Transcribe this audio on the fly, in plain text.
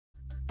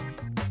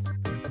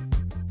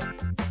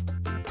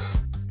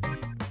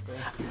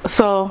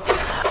So,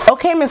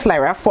 okay, Miss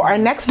Lyra, for our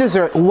next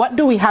dessert, what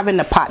do we have in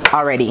the pot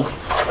already?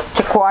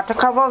 1/4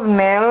 cup of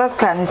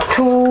milk and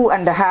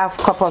 2.5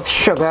 cups of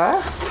sugar.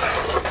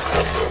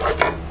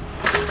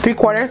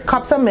 3/4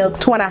 cups of milk,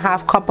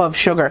 2.5 cups of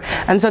sugar.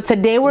 And so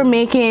today we're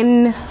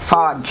making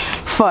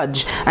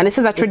fudge. And this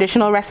is a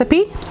traditional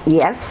recipe?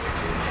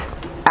 Yes.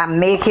 I'm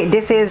making,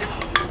 this is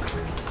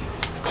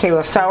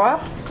kilo sour,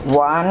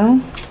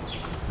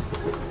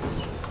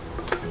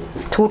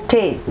 2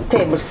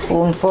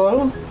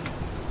 tablespoonful.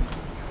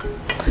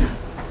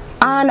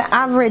 On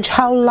average,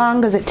 how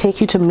long does it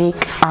take you to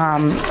make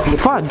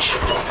fudge?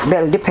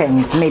 Well,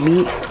 depends.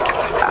 Maybe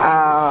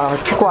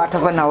 3/4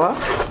 of an hour.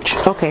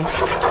 Okay.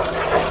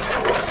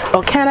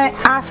 Oh, can I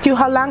ask you,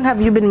 how long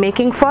have you been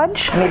making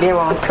fudge? Maybe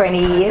around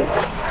 20 years.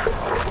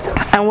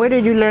 And where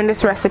did you learn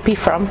this recipe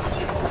from?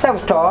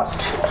 Self-taught.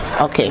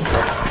 Okay.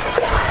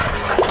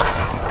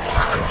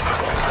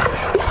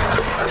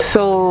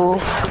 So,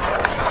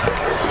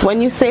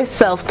 when you say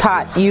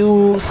self-taught,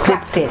 you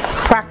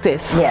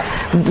practice.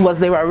 Yes. Was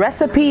there a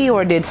recipe,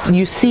 or did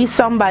you see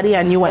somebody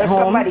and you went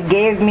home? Somebody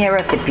gave me a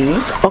recipe.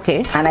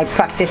 Okay. And I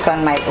practiced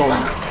on my own.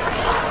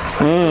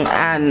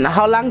 And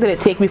how long did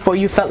it take before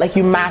you felt like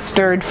you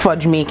mastered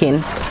fudge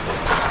making?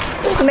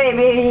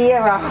 Maybe a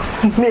year,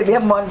 maybe a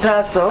month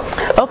or so.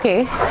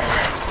 Okay.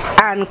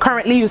 And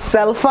currently you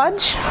sell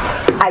fudge?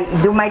 I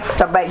do my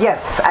stuff, but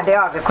yes, at the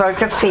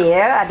agriculture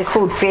fair, at the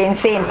food fair in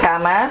St.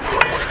 Thomas.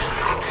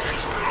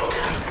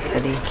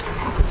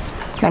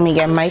 Let me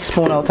get my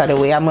spoon out of the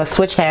way. I'm going to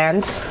switch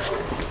hands.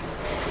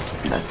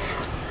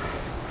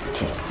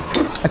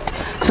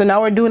 So now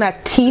we're doing a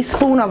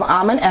teaspoon of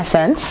almond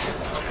essence.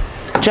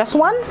 Just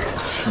one?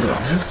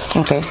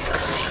 Yeah. Okay.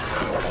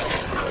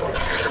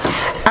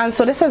 And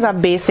so this is a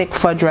basic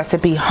fudge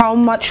recipe. How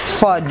much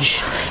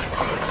fudge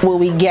will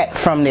we get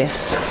from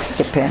this?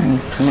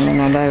 Depends. I mean,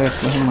 not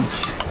directly how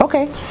much.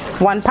 Okay.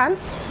 1 pan?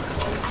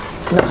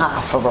 No,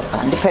 half of a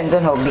pan. Depends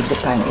on how big the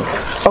pan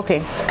is.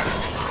 Okay.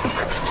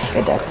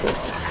 Okay, that's it.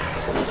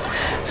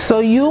 So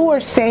you were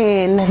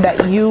saying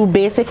that you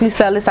basically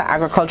sell this at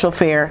agricultural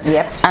fair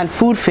and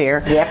food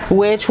fair,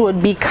 which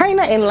would be kind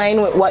of in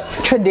line with what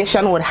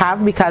tradition would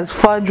have, because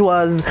fudge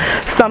was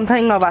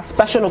something of a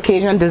special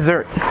occasion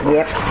dessert.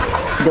 Yep.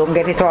 Don't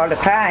get it all the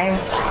time.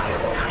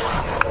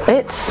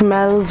 It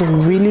smells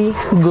really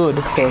good.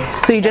 Okay.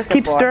 So you just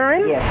keep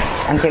stirring?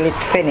 Yes, until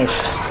it's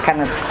finished.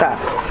 Cannot stop.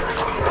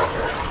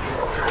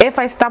 If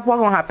I stop, what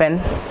will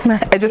happen?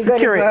 I just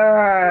secure it.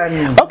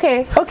 Burn.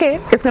 Okay, okay.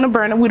 It's gonna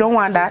burn. We don't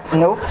want that.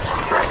 Nope.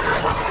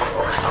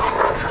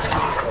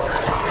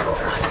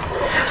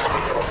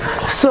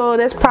 So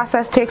this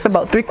process takes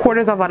about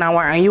 3/4 of an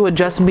hour, and you would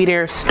just be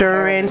there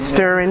stirring. It's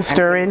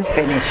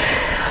finished.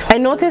 I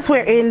notice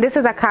we're in, this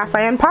is a cast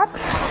iron pot.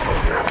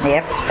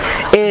 Yep.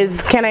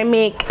 Is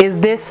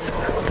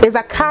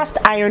a cast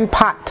iron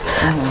pot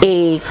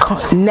a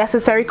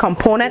necessary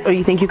component, or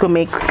you think you could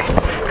make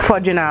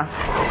fudge in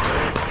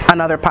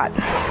another pot?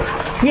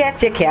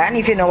 Yes, you can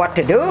if you know what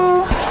to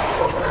do.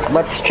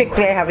 But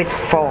strictly I have it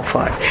for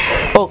fudge.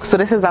 Oh, so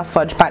this is a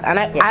fudge pot. And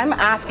I'm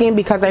asking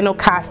because I know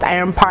cast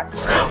iron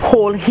pots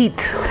hold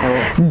heat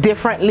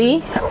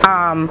differently.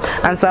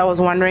 And so I was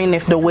wondering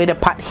if the way the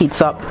pot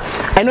heats up,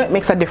 I know it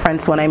makes a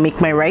difference when I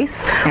make my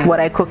rice,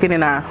 whether I cook it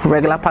in a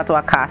regular pot or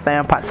a cast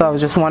iron pot. So I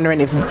was just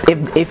wondering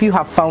if you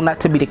have found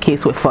that to be the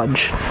case with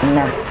fudge.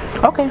 No.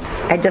 Okay.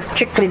 I just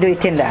strictly do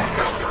it in that.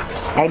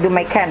 I do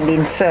my candy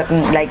in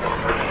certain, like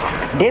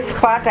this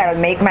pot I'll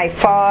make my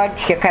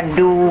fudge. You can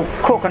do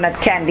coconut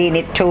candy in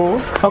it too.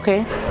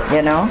 Okay.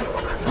 You know,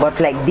 but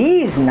like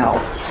these now,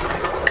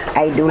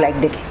 I do like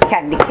the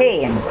candy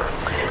cane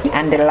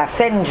and the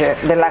lozenge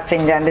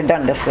and the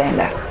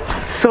dunderslander.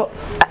 So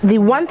the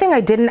one thing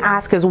I didn't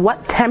ask is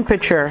what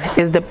temperature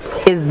is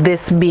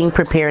this being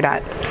prepared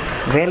at?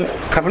 Well,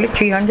 probably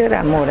 300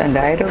 or more than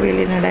that. I don't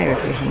really know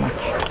directly so much.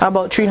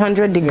 About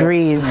 300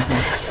 degrees.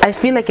 I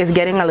feel like it's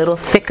getting a little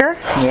thicker.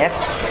 Yep.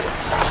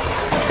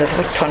 That's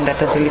which one that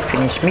has really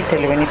finished. Me tell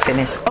you when it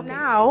finished.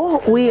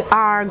 Now we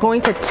are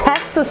going to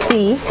test to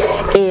see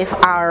if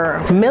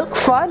our milk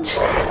fudge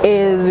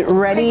is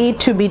ready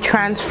to be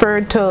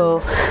transferred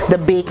to the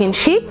baking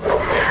sheet.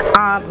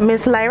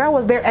 Miss Lyra,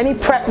 was there any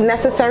prep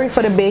necessary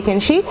for the baking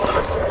sheet?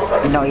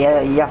 No,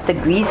 yeah, you have to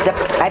grease the.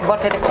 I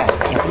buttered the pan.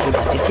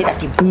 You see that?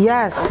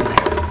 Yes.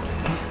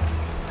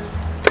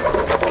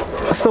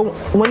 So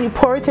when you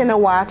pour it in the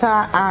water,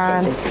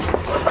 and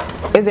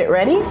is it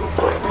ready?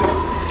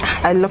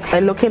 I'm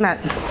looking at.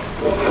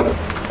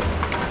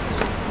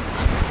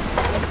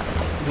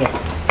 Yeah.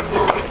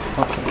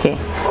 Okay.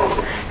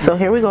 So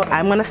here we go.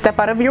 I'm gonna step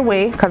out of your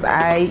way because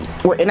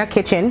we're in a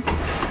kitchen.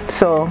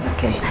 So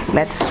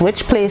let's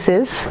switch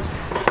places.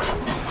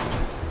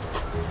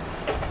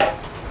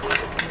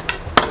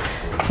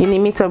 You need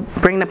me to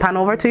bring the pan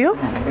over to you?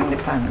 Bring the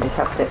pan. You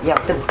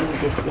have to beat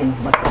this in,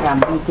 but you can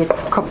beat it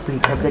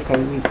completely every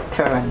time you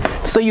turn.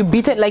 So you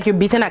beat it like you're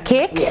beating a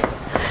cake? Yeah.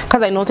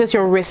 Because I noticed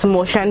your wrist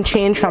motion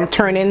changed from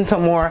turning to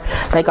more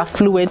like a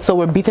fluid, so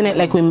we're beating it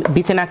like we're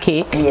beating a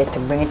cake. Yeah, to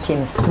bring it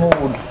in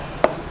smooth.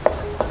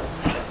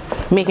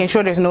 Making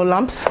sure there's no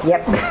lumps?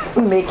 Yep.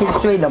 Making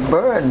sure it don't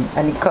burn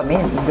and it come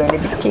in. It's going to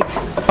be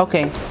thick.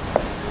 Okay.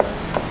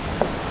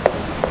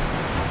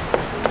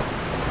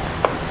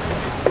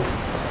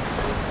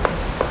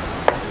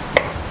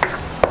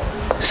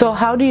 So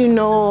how do you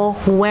know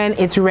when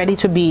it's ready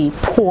to be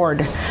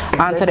poured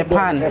onto the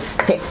pan?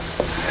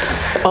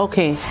 Stiff.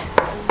 Okay.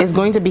 It's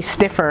going to be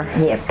stiffer.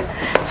 Yep.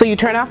 So you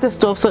turn off the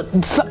stove. So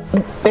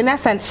in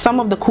essence, some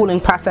of the cooling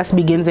process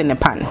begins in the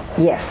pan.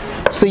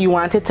 Yes. So you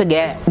want it to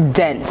get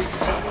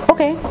dense.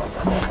 Okay.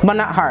 But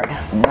not hard.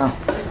 No.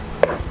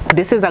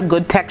 This is a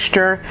good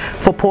texture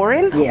for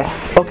pouring?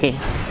 Yes. Okay.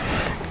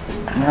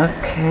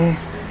 Okay.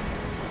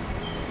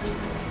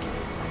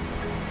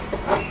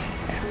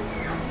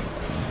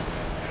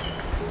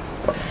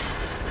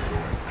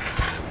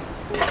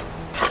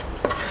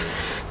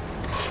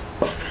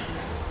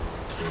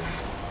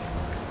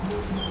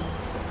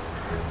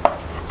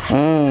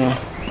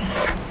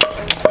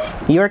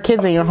 Your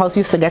kids in your house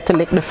used to get to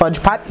lick the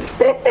fudge pot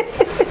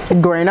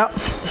growing up.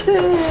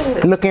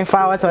 Looking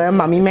forward to your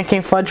mommy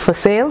making fudge for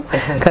sale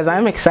because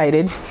I'm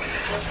excited.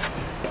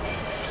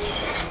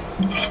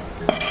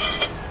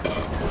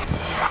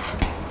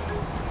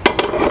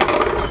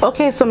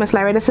 Okay, so Miss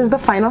Lyra, this is the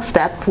final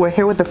step. We're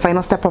here with the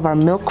final step of our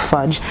milk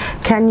fudge.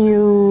 Can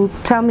you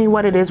tell me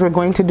what it is we're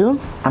going to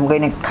do? I'm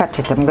going to cut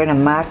it. I'm going to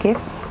mark it.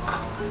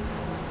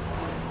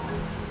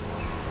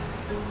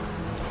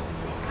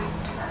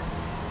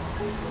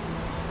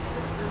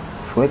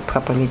 So it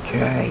properly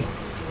dry.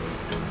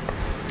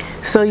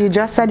 So you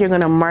just said you're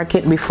going to mark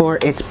it before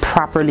it's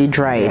properly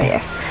dried.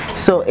 Yes.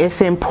 So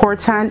it's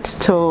important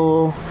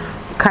to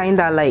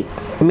kind of like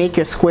make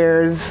your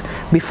squares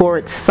before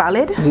it's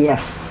solid?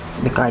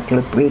 Yes, because it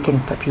will break in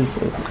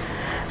pieces.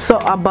 So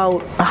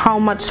about how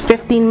much?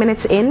 15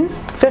 minutes in?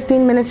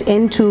 15 minutes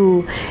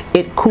into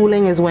it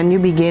cooling is when you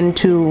begin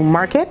to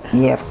mark it?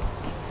 Yep.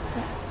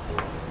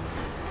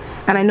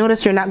 And I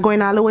noticed you're not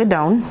going all the way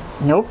down.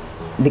 Nope,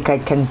 because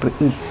it can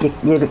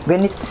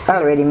when it's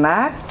already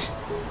marked,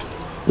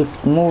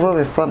 it moves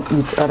away from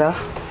each other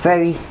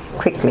very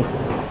quickly.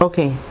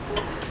 Okay.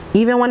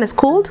 Even when it's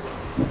cooled?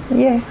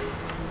 Yeah.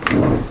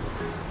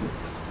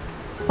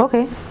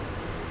 Okay.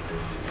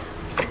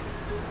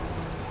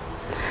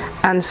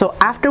 And so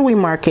after we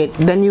mark it,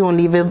 then you gonna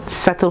leave it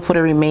settle for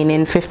the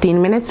remaining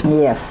 15 minutes?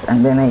 Yes,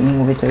 and then I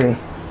move it away,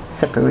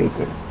 separate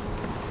it.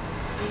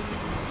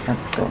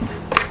 That's good.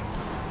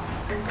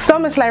 So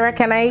Miss Lyra,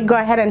 can I go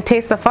ahead and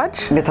taste the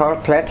fudge? With all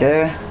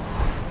pleasure.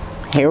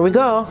 Here we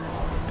go.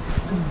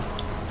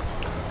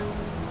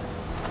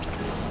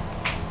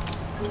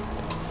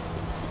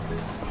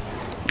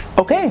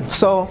 Okay,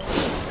 so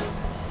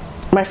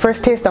my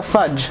first taste of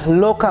fudge,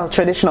 local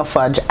traditional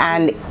fudge,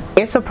 and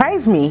it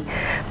surprised me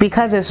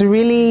because it's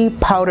really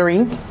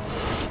powdery,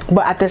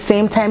 but at the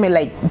same time it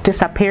like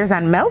disappears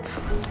and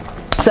melts.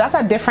 So that's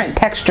a different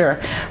texture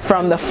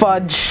from the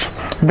fudge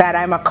that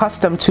I'm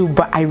accustomed to,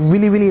 but I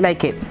really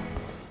like it.